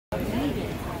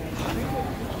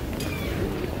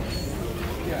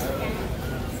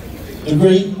The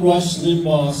great Rush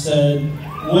Limbaugh said,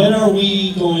 "When are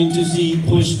we going to see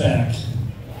pushback?"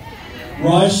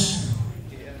 Rush,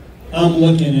 I'm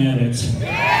looking at it.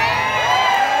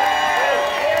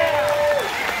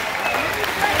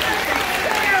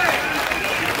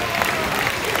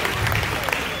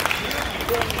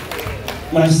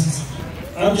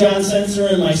 I'm John Sensor,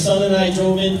 and my son and I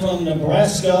drove in from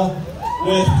Nebraska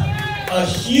with a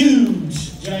huge,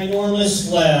 ginormous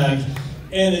flag,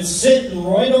 and it's sitting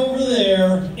right over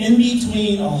there in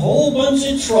between a whole bunch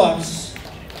of trucks,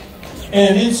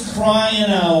 and it's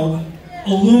crying out,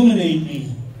 "Illuminate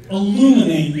me,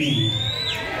 illuminate me."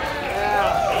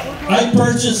 I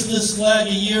purchased this flag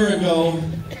a year ago,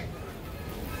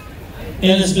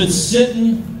 and it's been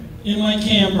sitting in my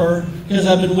camper because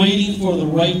I've been waiting for the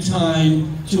right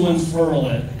time to unfurl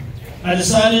it. I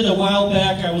decided a while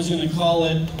back I was going to call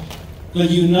it the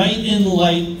Unite in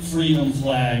Light Freedom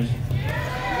Flag.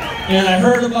 And I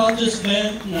heard about this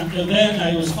event,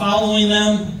 I was following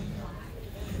them,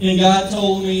 and God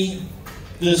told me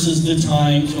this is the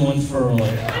time to unfurl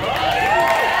it.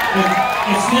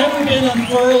 It's never been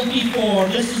unfurled before.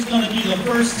 This is going to be the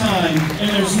first time, and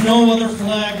there's no other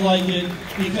flag like it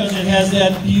because it has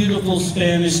that beautiful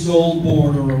Spanish gold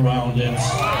border around it.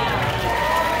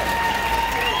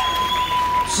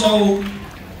 So,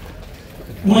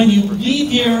 when you leave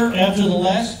here after the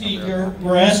last speaker,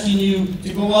 we're asking you to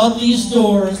go out these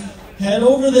doors, head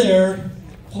over there,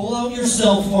 pull out your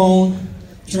cell phone,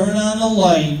 turn on the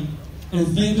light, and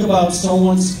think about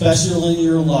someone special in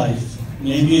your life.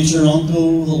 Maybe it's your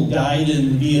uncle who died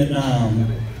in Vietnam.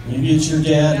 Maybe it's your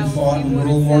dad who fought in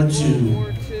World War II.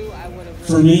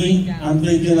 For me, I'm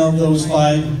thinking of those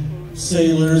 5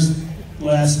 sailors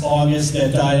last August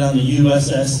that died on the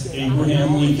USS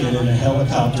Abraham Lincoln in a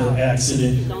helicopter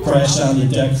accident, crashed on the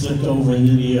deck, flipped over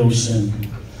into the ocean.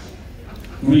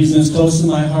 The reason it's close to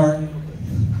my heart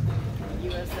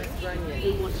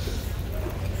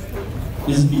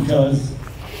is because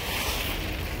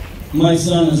my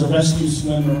son is a rescue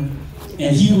swimmer,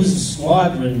 and he was a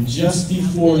squadron just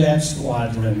before that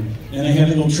squadron. And they had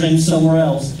to go train somewhere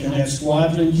else, and that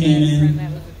squadron came in,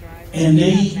 and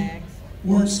they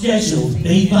weren't scheduled.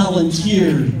 They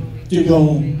volunteered to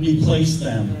go replace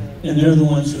them, and they're the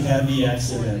ones who had the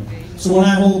accident. So when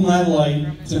I hold my light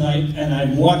tonight, and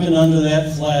I'm walking under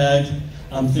that flag,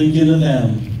 I'm thinking of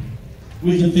them.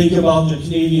 We can think about the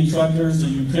Canadian truckers, the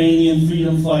Ukrainian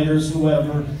freedom fighters,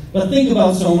 whoever, but think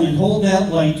about someone and hold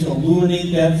that light to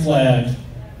illuminate that flag.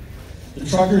 The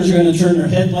truckers are going to turn their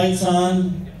headlights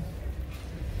on,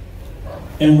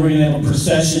 and we're going to have a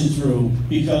procession through,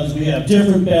 because we have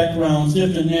different backgrounds,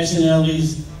 different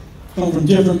nationalities, come from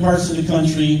different parts of the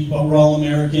country, but we're all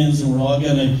Americans, and we're all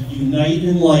going to unite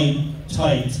in light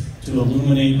tight to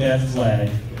illuminate that flag.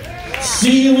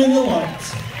 See you in the light.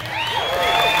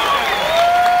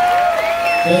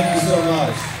 Thank you so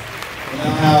much. We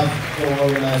now have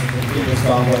co-organizer for the People's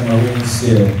Convoy, Marina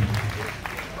Steele.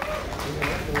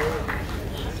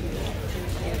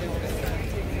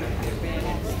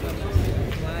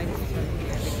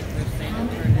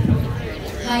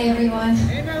 Hi, everyone.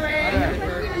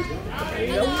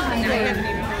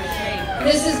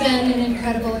 This has been an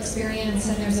incredible experience,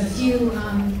 and there's a few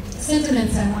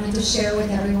sentiments I wanted to share with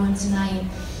everyone tonight.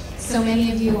 So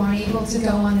many of you aren't able to go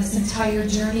on this entire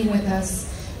journey with us,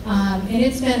 and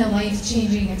it's been a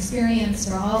life-changing experience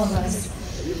for all of us.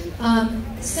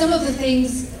 Some of the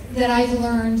things that I've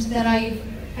learned that I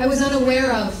was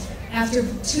unaware of after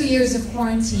 2 years of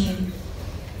quarantine,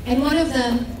 and one of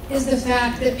them is the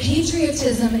fact that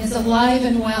patriotism is alive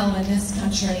and well in this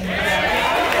country.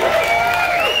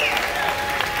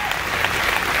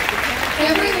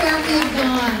 Everywhere we have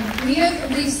gone, we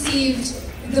have received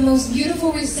the most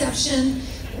beautiful reception,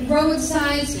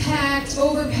 roadsides packed,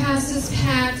 overpasses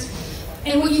packed,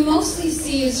 and what you mostly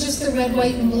see is just the red,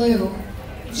 white, and blue.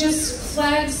 Just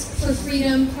flags for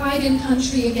freedom, pride in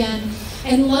country again,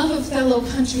 and love of fellow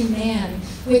countryman,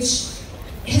 which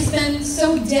has been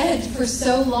so dead for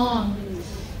so long.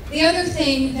 The other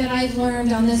thing that I've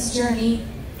learned on this journey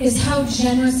is how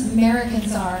generous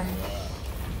Americans are.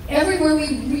 Everywhere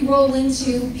we roll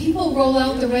into, people roll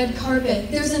out the red carpet.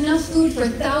 There's enough food for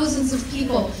thousands of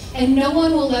people, and no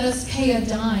one will let us pay a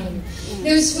dime.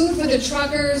 There's food for the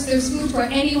truckers, there's food for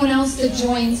anyone else that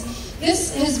joins.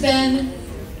 This has been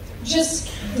just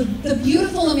the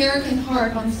beautiful American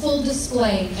heart on full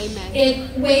display. Amen.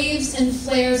 It waves and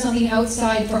flares on the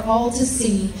outside for all to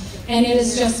see, and it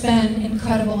has just been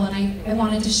incredible, and I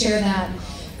wanted to share that.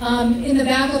 In the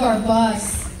back of our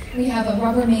bus, we have a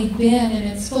Rubbermaid bin, and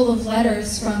it's full of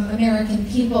letters from American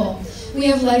people. We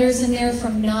have letters in there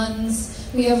from nuns,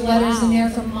 We have letters in there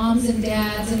from moms and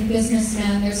dads and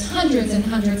businessmen. There's hundreds and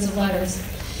hundreds of letters.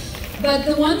 But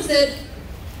the ones that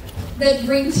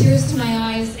bring tears to my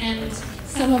eyes, and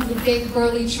some of the big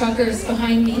burly truckers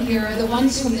behind me here, are the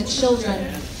ones from the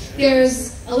children.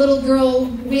 There's a little girl,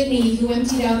 Whitney, who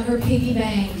emptied out her piggy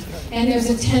bank. And there's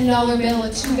a $10 bill, a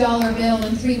 $2 bill,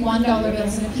 and 3 $1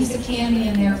 bills, and a piece of candy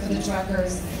in there for the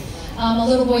truckers. A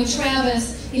little boy,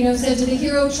 Travis, said to the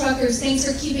hero truckers, "Thanks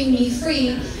for keeping me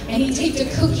free," and he taped a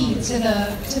cookie to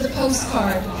the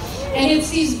postcard. And it's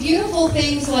these beautiful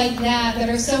things like that that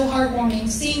are so heartwarming,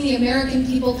 seeing the American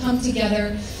people come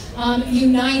together,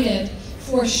 united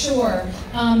for sure,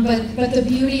 but the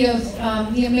beauty of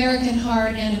the American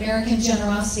heart and American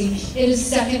generosity, it is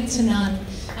second to none.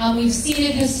 We've seen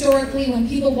it historically when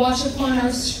people wash upon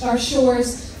our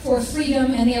shores for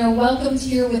freedom, and they are welcomed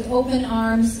here with open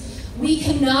arms. We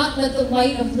cannot let the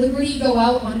light of liberty go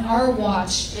out on our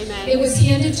watch. Amen. It was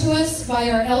handed to us by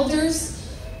our elders,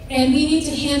 and we need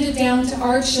to hand it down to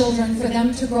our children for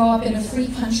them to grow up in a free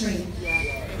country.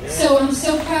 So I'm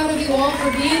so proud of you all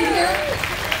for being here.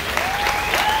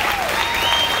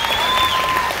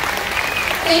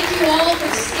 Thank you all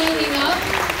for standing up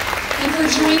and for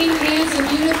joining hands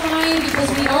and unifying, because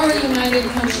we are a united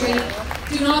country.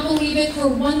 Do not believe it for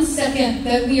 1 second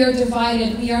that we are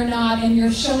divided. We are not, and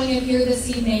you're showing it here this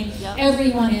evening. Yep.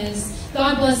 Everyone is.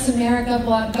 God bless America.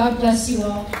 God bless you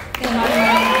all. And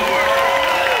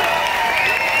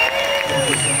Thank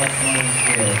you so much, Mom.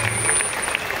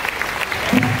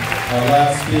 Our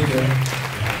last speaker,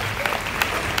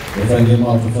 if I can get him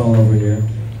off the phone over here,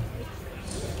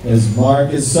 is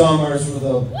Marcus Summers for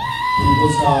the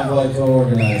People's Convoy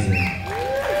co-organizer.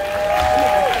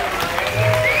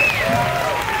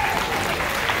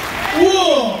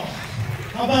 Whoa!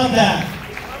 How about that?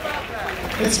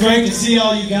 It's great to see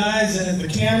all you guys, and if the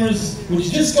cameras, would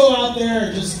you just go out there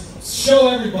and just show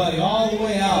everybody all the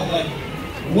way out, like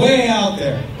way out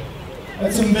there.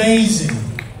 That's amazing.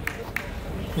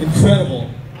 Incredible.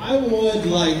 I would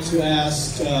like to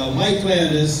ask Mike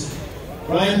Landis,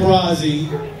 Brian Brazzi,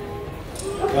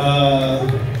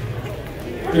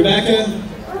 Rebecca,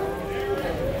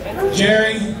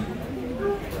 Jerry,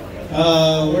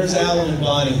 where's Alan and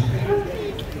Bonnie?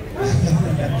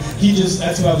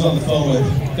 That's who I was on the phone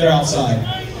with. They're outside.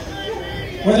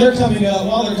 While they're coming up,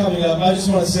 I just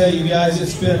want to say, you guys,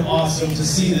 it's been awesome to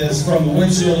see this from the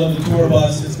windshield of the tour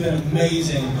bus. It's been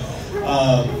amazing.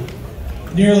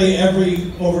 Nearly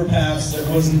every overpass that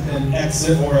wasn't an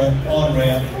exit or an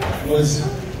on-ramp was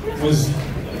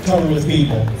covered with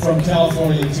people from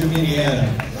California to Indiana.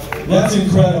 That's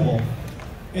incredible.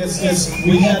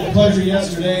 We had the pleasure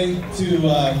yesterday to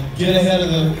get ahead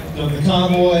of the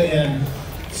convoy and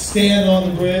stand on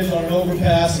the bridge on an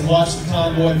overpass and watch the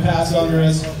convoy pass under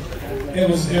us. It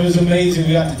was amazing.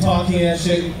 We got to talk to the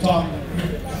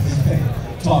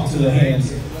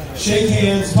hands, shake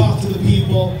hands, talk to the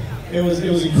people. It was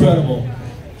incredible.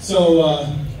 So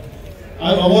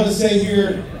I want to say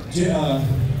here,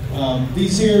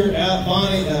 these here,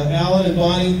 Alan and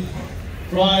Bonnie,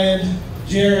 Brian,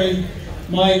 Jerry,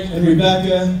 Mike, and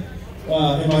Rebecca,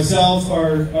 and myself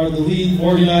are the lead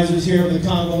organizers here of the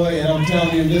convoy, and I'm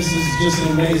telling you, this is just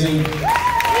an amazing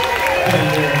thing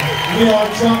here. We are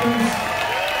truckers.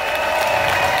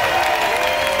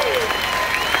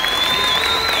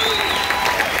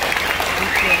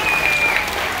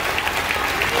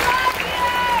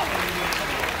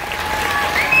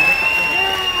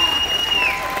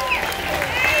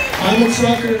 I'm a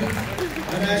trucker.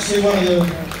 I'm actually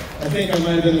I think I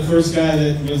might have been the first guy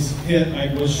that was hit.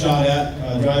 I was shot at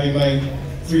driving my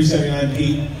 379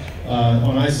 Pete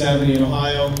on I-70 in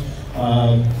Ohio.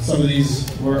 Some of these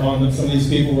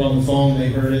people were on the phone. They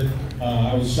heard it.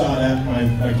 I was shot at.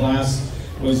 My glass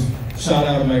was shot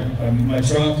out of my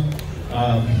truck.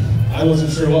 I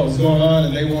wasn't sure what was going on,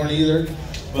 and they weren't either.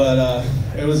 But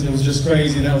it was just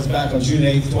crazy. That was back on June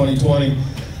 8th, 2020.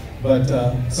 But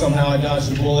somehow I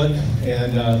dodged a bullet,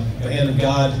 and the hand of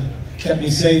God kept me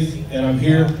safe, and I'm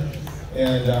here,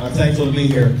 and I'm thankful to be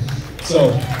here.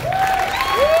 So, we're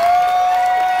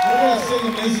going to sing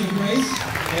Amazing Grace,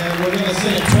 and we're going to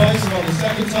sing it twice, and on the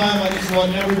second time, I just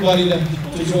want everybody to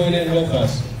join in with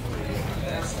us.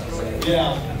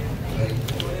 Yeah.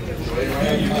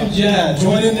 You can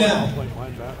join in now.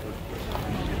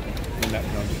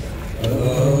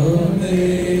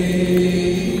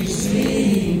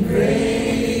 Amazing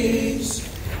grace,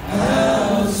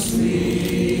 how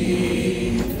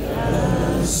sweet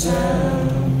the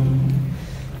sound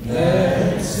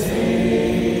that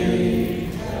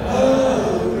saved a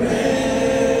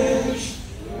wretch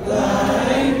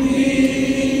like me.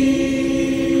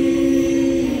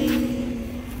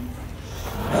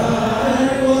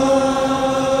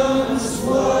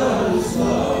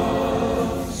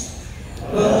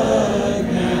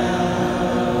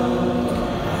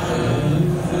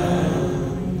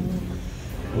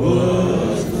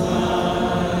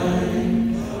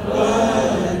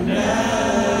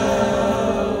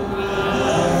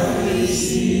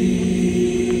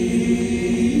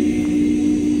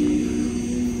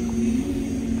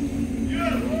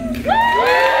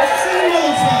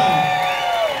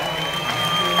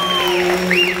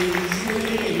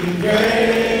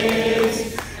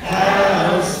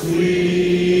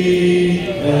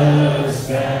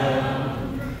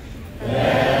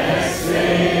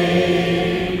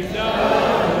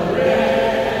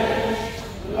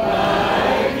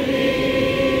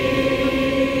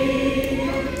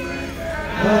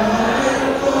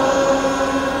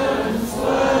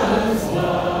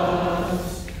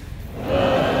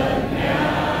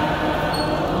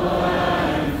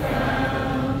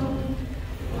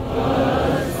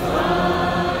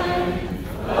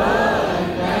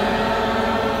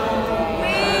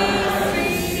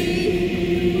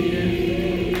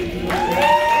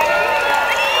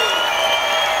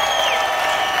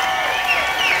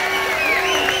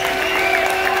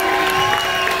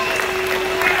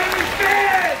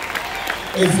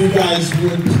 if you guys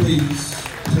would please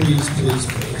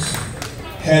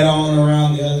head on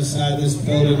around the other side of this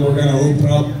building. We're going to open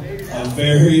up a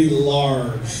very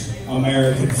large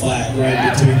American flag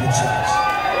right between the church.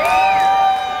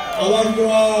 I love you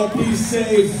all. Be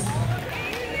safe.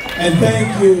 And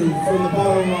thank you from the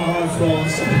bottom of my heart for all the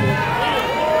support.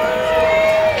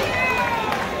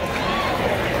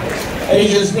 Hey,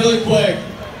 just really quick.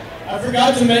 I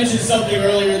forgot to mention something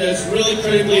earlier that's really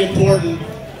critically important.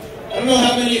 I don't know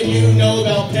how many of you know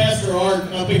about Pastor Art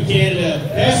up in Canada.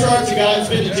 Pastor Art's a guy that's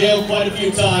been to jail quite a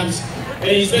few times, and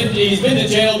he's been to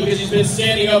jail because he's been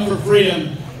standing up for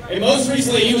freedom. And most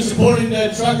recently, he was supporting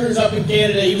the truckers up in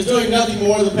Canada. He was doing nothing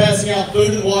more than passing out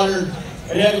food and water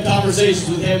and having conversations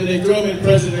with him, and they threw him in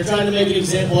prison. They're trying to make an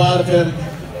example out of him.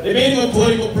 They made him a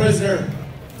political prisoner.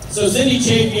 So Cindy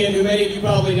Chaffian, who many of you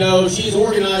probably know, she's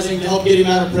organizing to help get him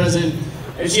out of prison.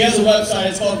 And she has a website.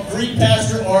 It's called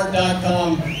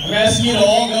freepastorart.com. I'm asking you to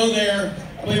all go there.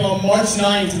 I believe on March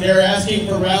 9th, they're asking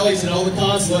for rallies in all the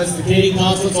consulates, the Canadian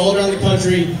consulates all around the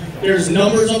country. There's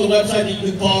numbers on the website that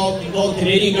you can call. You can call the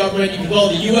Canadian government. You can call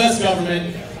the U.S.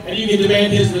 government. And you can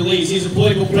demand his release. He's a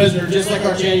political prisoner, just like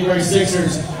our January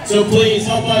 6ers. So please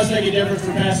help us make a difference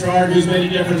for Pastor Art, who's made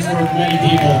a difference for many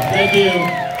people. Thank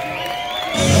you.